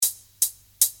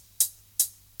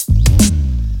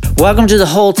Welcome to the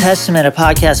Whole Testament, a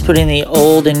podcast putting the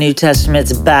Old and New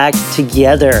Testaments back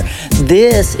together.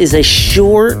 This is a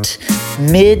short,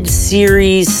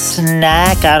 mid-series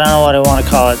snack. I don't know what I want to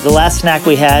call it. The last snack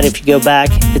we had, if you go back,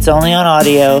 it's only on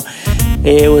audio.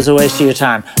 It was a waste of your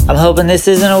time. I'm hoping this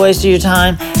isn't a waste of your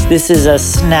time. This is a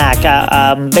snack.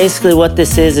 Basically what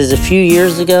this is a few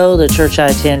years ago, the church I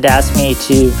attend asked me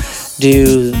to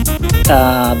do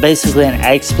basically an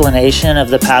explanation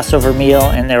of the Passover meal,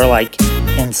 and they were like,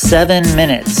 in 7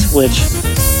 minutes, which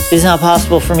is not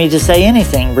possible for me to say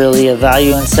anything really of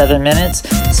value in 7 minutes.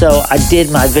 So I did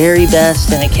my very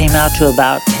best, and it came out to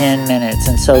about 10 minutes.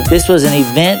 And so this was an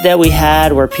event that we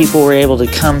had where people were able to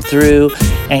come through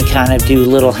and kind of do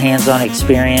little hands-on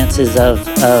experiences of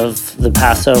the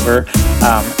Passover.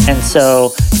 And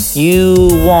so you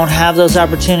won't have those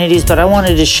opportunities, but I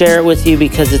wanted to share it with you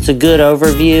because it's a good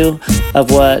overview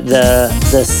of what the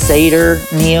Seder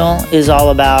meal is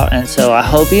all about. And so I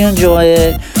hope you enjoy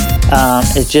it.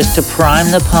 It's just to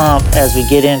prime the pump as we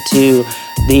get into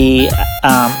the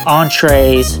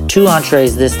entrees, 2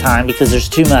 entrees this time because there's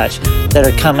too much that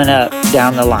are coming up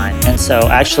down the line. And so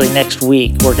actually next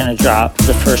week we're going to drop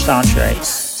the first entree.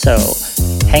 So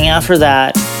hang out for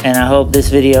that, and I hope this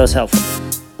video is helpful.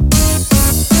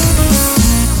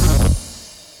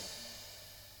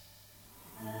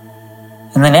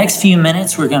 In the next few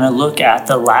minutes, we're going to look at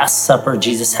the Last Supper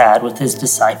Jesus had with his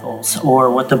disciples, or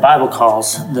what the Bible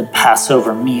calls the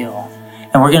Passover meal.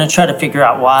 And we're going to try to figure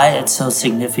out why it's so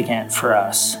significant for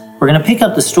us. We're going to pick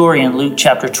up the story in Luke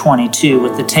chapter 22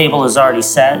 with the table is already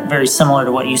set, very similar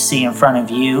to what you see in front of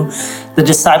you. The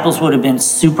disciples would have been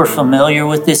super familiar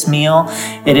with this meal.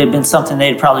 It had been something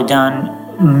they'd probably done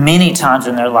many times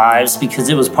in their lives because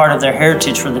it was part of their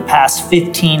heritage for the past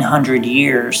 1,500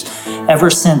 years,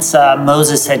 ever since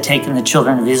Moses had taken the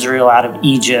children of Israel out of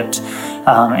Egypt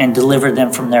and delivered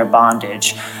them from their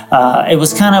bondage. It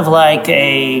was kind of like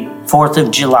a 4th of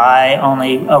July,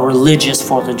 only a religious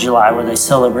 4th of July where they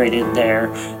celebrated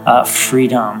their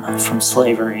freedom from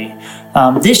slavery.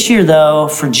 This year, though,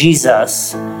 for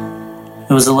Jesus,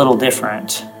 it was a little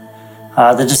different.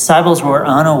 The disciples were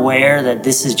unaware that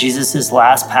this is Jesus'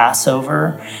 last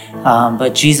Passover,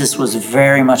 but Jesus was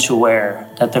very much aware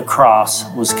that the cross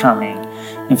was coming.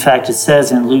 In fact, it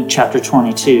says in Luke chapter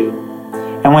 22,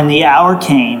 "And when the hour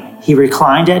came, he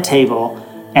reclined at table,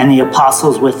 and the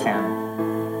apostles with him.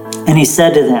 And he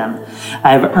said to them,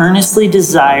 'I have earnestly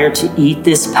desired to eat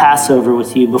this Passover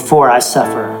with you before I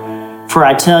suffer. For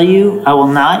I tell you, I will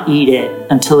not eat it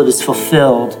until it is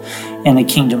fulfilled in the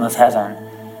kingdom of heaven.'"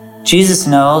 Jesus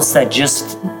knows that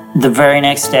just the very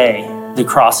next day, the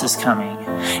cross is coming.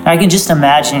 And I can just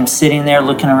imagine him sitting there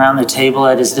looking around the table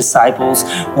at his disciples,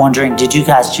 wondering, did you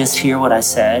guys just hear what I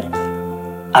said?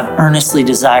 I've earnestly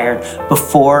desired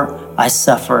before I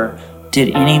suffer.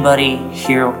 Did anybody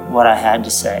hear what I had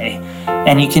to say?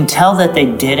 And you can tell that they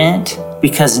didn't,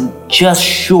 because just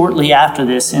shortly after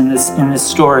this, in this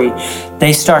story,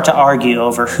 they start to argue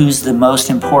over who's the most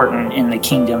important in the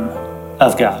kingdom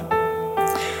of God.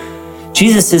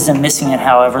 Jesus isn't missing it,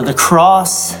 however. The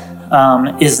cross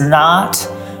is not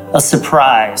a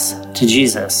surprise to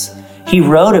Jesus. He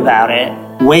wrote about it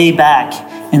way back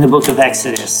in the book of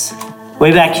Exodus,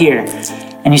 way back here.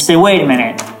 And you say, wait a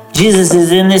minute, Jesus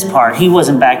is in this part. He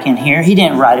wasn't back in here. He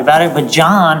didn't write about it. But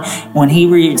John, when he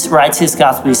writes his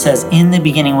gospel, he says, in the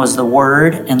beginning was the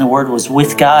Word, and the Word was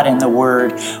with God, and the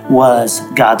Word was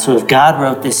God. So if God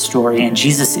wrote this story and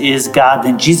Jesus is God,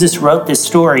 then Jesus wrote this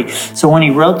story. So when he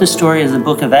wrote the story of the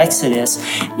book of Exodus,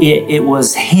 it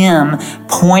was him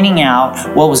pointing out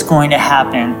what was going to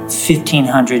happen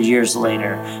 1,500 years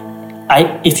later.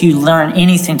 If you learn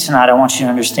anything tonight, I want you to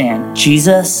understand,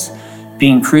 Jesus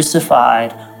being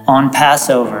crucified on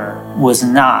Passover was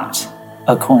not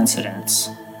a coincidence.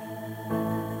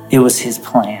 It was his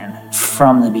plan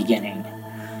from the beginning.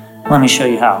 Let me show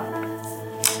you how.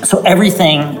 So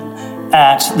everything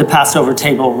at the Passover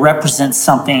table represents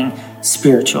something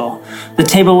spiritual. The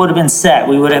table would have been set.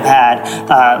 We would have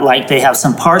had, like they have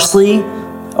some parsley,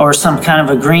 or some kind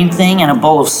of a green thing, and a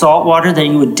bowl of salt water that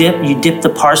you would dip. You dip the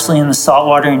parsley in the salt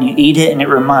water and you eat it, and it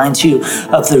reminds you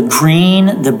of the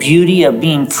green, the beauty of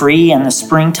being free and the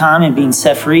springtime and being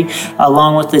set free.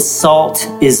 Along with this salt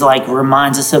is like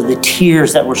reminds us of the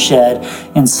tears that were shed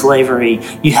in slavery.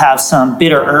 You have some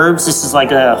bitter herbs. This is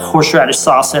like a horseradish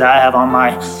sauce that I have on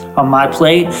my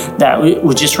plate that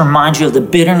would just remind you of the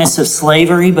bitterness of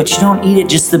slavery, but you don't eat it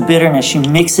just the bitterness. You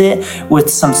mix it with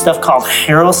some stuff called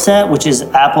harrowset, which is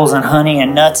apples and honey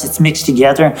and nuts. It's mixed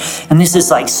together. And this is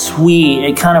like sweet.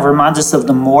 It kind of reminds us of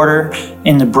the mortar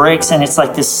in the bricks. And it's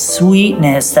like this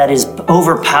sweetness that is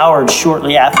overpowered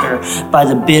shortly after by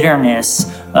the bitterness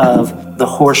of the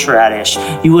horseradish.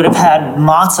 You would have had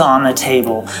matzah on the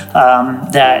table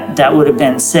that would have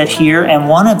been set here, and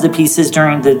one of the pieces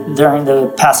during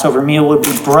the Passover meal would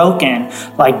be broken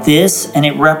like this, and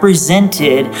it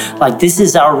represented like this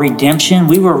is our redemption.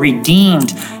 We were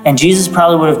redeemed, and Jesus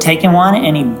probably would have taken one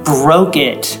and he broke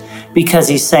it because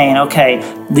he's saying, okay,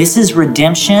 this is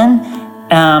redemption.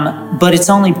 But it's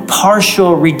only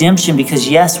partial redemption because,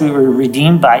 yes, we were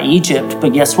redeemed by Egypt.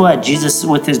 But guess what? Jesus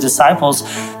with his disciples,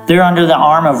 they're under the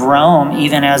arm of Rome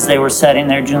even as they were sitting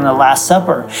there doing the Last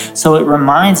Supper. So it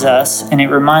reminds us, and it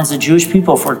reminds the Jewish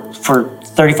people for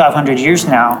 3,500 years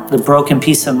now, the broken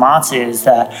piece of matzah is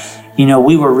that,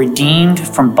 we were redeemed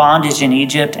from bondage in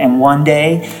Egypt, and one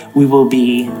day we will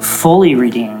be fully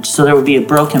redeemed. So there would be a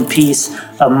broken piece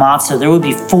of matzah. There would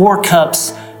be 4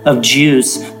 cups of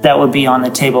juice that would be on the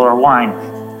table, or wine.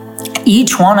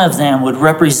 Each one of them would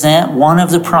represent one of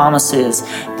the promises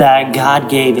that God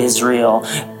gave Israel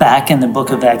back in the book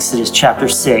of Exodus, chapter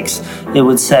 6. It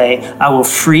would say, I will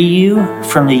free you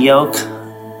from the yoke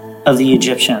of the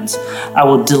Egyptians. I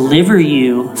will deliver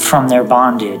you from their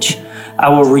bondage. I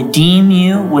will redeem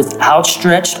you with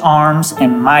outstretched arms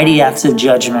and mighty acts of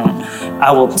judgment.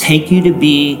 I will take you to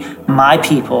be my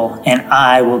people, and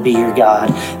I will be your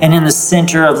God. And in the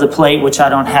center of the plate, which I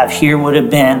don't have here, would have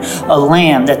been a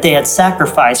lamb that they had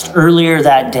sacrificed earlier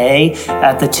that day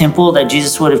at the temple that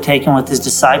Jesus would have taken with his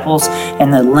disciples.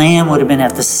 And the lamb would have been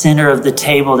at the center of the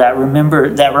table that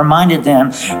reminded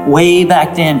them way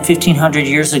back then, 1,500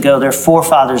 years ago, their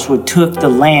forefathers took the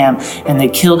lamb and they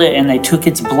killed it and they took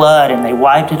its blood and they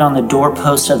wiped it on the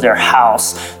doorpost of their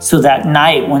house. So that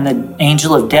night when the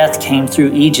angel of death came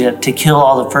through Egypt to kill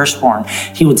all the firstborn,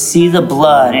 he would see the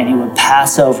blood and he would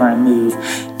pass over and move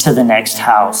to the next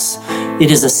house.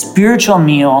 It is a spiritual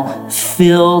meal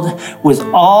filled with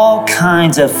all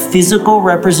kinds of physical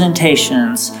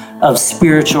representations of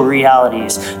spiritual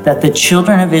realities that the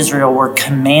children of Israel were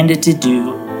commanded to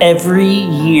do every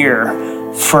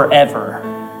year forever.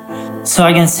 So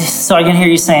I can hear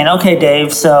you saying, okay,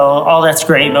 Dave, so all that's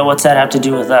great, but what's that have to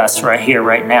do with us right here,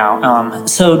 right now?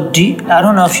 I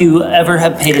don't know if you ever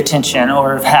have paid attention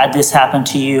or have had this happen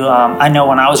to you. I know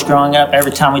when I was growing up,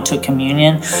 every time we took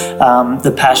communion,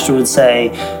 the pastor would say,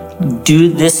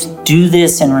 do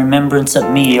this in remembrance of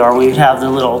me, or we would have the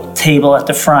little table at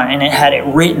the front and it had it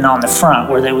written on the front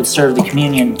where they would serve the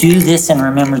communion, do this in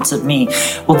remembrance of me.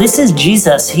 Well, this is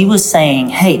Jesus. He was saying,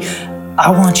 hey, I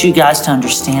want you guys to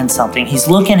understand something. He's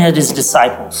looking at his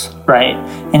disciples, right?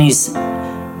 And he's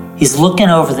looking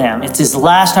over them. It's his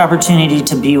last opportunity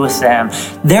to be with them.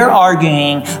 They're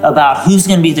arguing about who's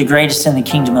going to be the greatest in the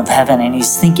kingdom of heaven. And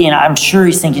I'm sure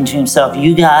he's thinking to himself,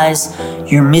 you guys,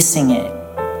 you're missing it.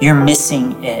 You're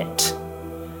missing it.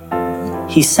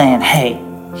 He's saying, hey,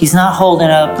 he's not holding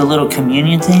up the little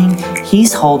communion thing.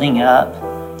 He's holding up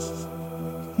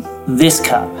this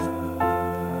cup.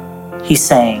 He's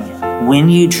saying, when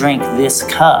you drink this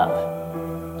cup,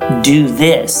 do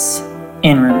this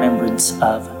in remembrance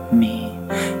of me.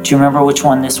 Do you remember which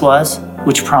one this was?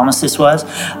 Which promise this was?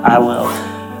 I will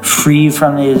free you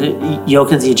from the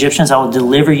yoke of the Egyptians. I will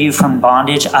deliver you from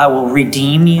bondage. I will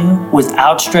redeem you with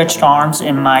outstretched arms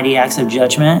and mighty acts of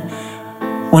judgment.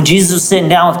 When Jesus was sitting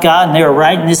down with God and they were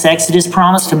writing this Exodus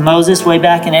promise to Moses way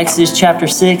back in Exodus chapter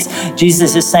 6,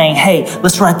 Jesus is saying, hey,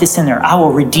 let's write this in there. I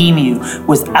will redeem you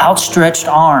with outstretched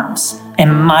arms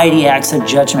and mighty acts of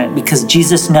judgment, because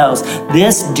Jesus knows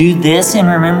do this in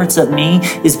remembrance of me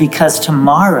is because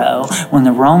tomorrow when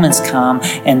the Romans come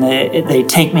and they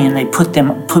take me and they put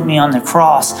me on the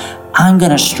cross, I'm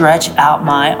going to stretch out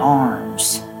my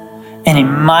arms, and in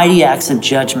mighty acts of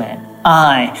judgment,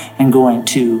 I am going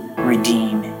to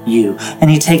redeem you. And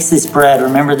he takes this bread.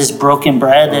 Remember this broken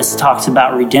bread that talks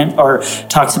about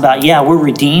we're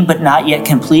redeemed, but not yet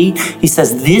complete. He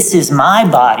says, this is my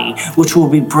body, which will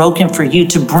be broken for you,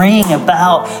 to bring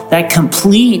about that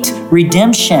complete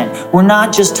redemption. We're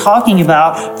not just talking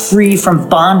about free from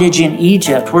bondage in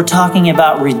Egypt. We're talking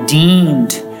about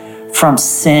redeemed from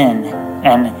sin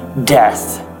and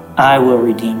death. I will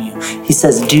redeem you. He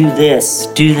says, do this,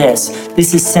 do this.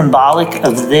 This is symbolic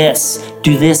of this.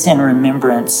 Do this in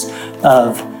remembrance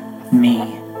of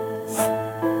me.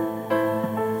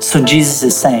 So Jesus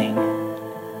is saying,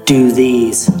 do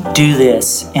this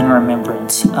in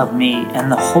remembrance of me.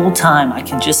 And the whole time I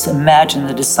can just imagine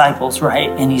the disciples, right?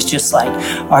 And he's just like,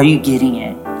 are you getting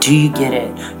it? Do you get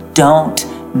it? Don't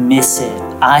miss it.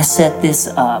 I set this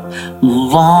up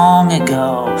long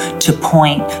ago to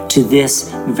point to this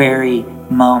very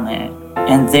moment.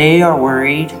 And they are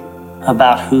worried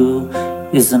about who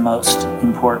is the most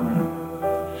important.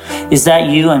 Is that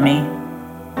you and me?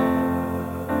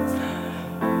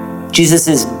 Jesus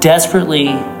is desperately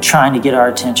trying to get our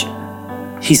attention.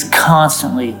 He's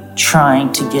constantly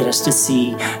trying to get us to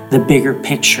see the bigger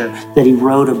picture that he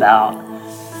wrote about.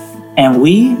 And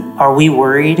are we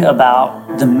worried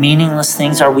about the meaningless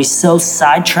things? Are we so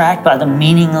sidetracked by the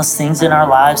meaningless things in our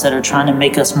lives that are trying to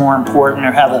make us more important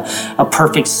or have a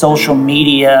perfect social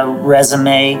media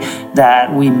resume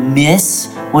that we miss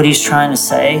what he's trying to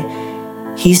say?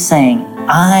 He's saying,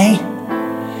 I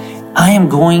am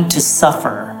going to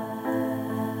suffer,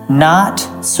 not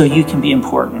so you can be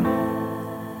important,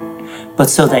 but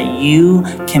so that you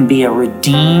can be a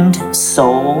redeemed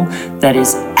soul that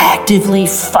is actively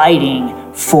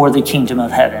fighting for the kingdom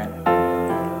of heaven.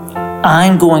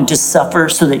 I'm going to suffer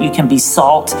so that you can be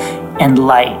salt and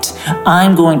light.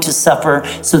 I'm going to suffer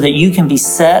so that you can be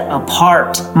set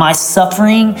apart. My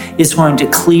suffering is going to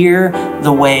clear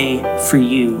the way for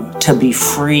you to be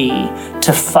free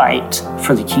to fight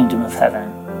for the kingdom of heaven.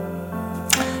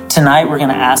 Tonight, we're going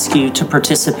to ask you to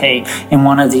participate in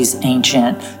one of these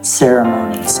ancient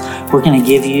ceremonies. We're going to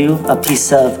give you a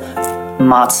piece of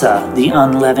matzah, the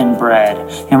unleavened bread,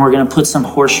 and we're going to put some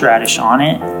horseradish on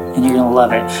it, and you're going to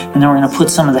love it. And then we're going to put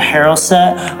some of the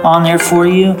haroset on there for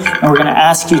you, and we're going to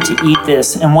ask you to eat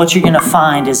this. And what you're going to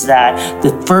find is that the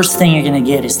first thing you're going to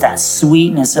get is that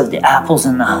sweetness of the apples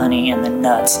and the honey and the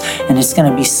nuts, and it's going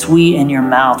to be sweet in your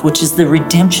mouth, which is the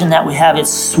redemption that we have.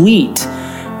 It's sweet.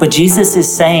 But Jesus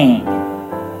is saying,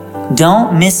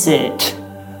 don't miss it.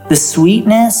 The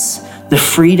sweetness, the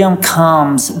freedom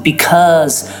comes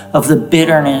because of the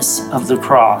bitterness of the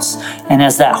cross. And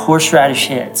as that horseradish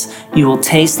hits, you will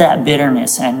taste that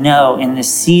bitterness and know in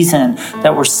this season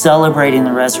that we're celebrating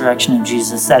the resurrection of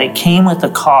Jesus, that it came with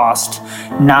a cost,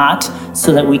 not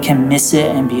so that we can miss it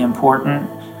and be important,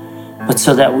 but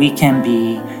so that we can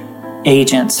be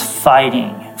agents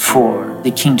fighting for the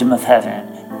kingdom of heaven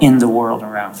in the world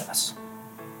around us.